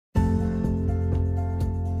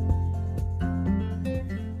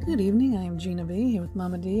Good evening, I am Gina B. here with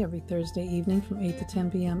Mama D every Thursday evening from 8 to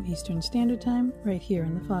 10 p.m. Eastern Standard Time, right here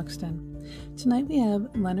in the Fox Den. Tonight we have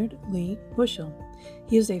Leonard Lee Buschel.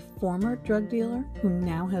 He is a former drug dealer who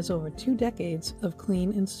now has over 2 decades of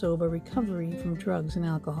clean and sober recovery from drugs and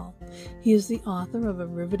alcohol. He is the author of a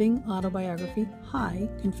riveting autobiography, High,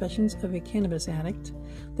 Confessions of a Cannabis Addict,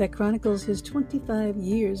 that chronicles his 25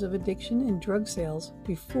 years of addiction and drug sales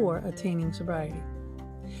before attaining sobriety.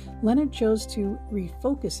 Leonard chose to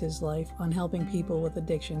refocus his life on helping people with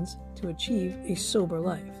addictions to achieve a sober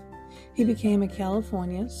life. He became a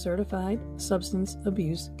California certified substance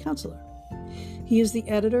abuse counselor. He is the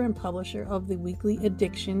editor and publisher of the weekly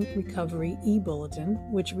Addiction Recovery e-Bulletin,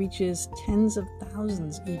 which reaches tens of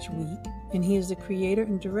thousands each week, and he is the creator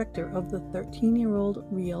and director of the 13-year-old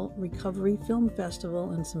Real Recovery Film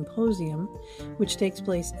Festival and Symposium, which takes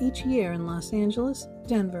place each year in Los Angeles,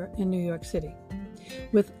 Denver, and New York City.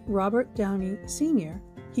 With Robert Downey Sr.,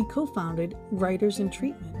 he co-founded Writers in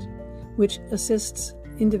Treatment, which assists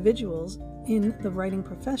individuals in the writing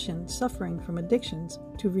profession suffering from addictions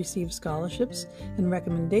to receive scholarships and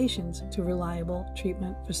recommendations to reliable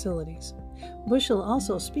treatment facilities. Buschel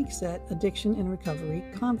also speaks at addiction and recovery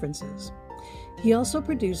conferences. He also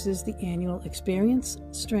produces the annual Experience,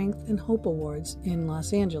 Strength, and Hope Awards in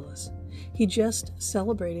Los Angeles. He just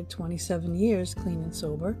celebrated 27 years clean and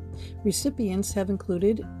sober. Recipients have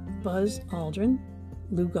included Buzz Aldrin,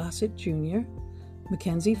 Lou Gossett Jr.,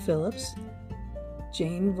 Mackenzie Phillips,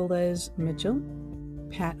 Jane Velez Mitchell,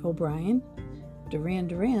 Pat O'Brien, Duran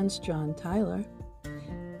Duran's John Tyler,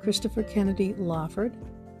 Christopher Kennedy Lawford,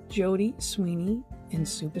 Jody Sweeney, and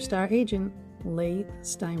superstar agent Leigh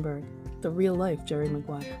Steinberg, the real-life Jerry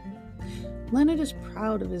Maguire. Leonard is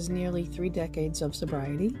proud of his nearly 3 decades of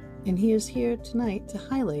sobriety, and he is here tonight to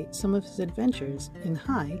highlight some of his adventures in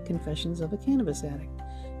High, Confessions of a Cannabis Addict,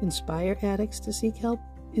 inspire addicts to seek help,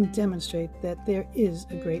 and demonstrate that there is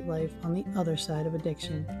a great life on the other side of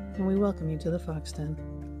addiction. And we welcome you to the Fox Den.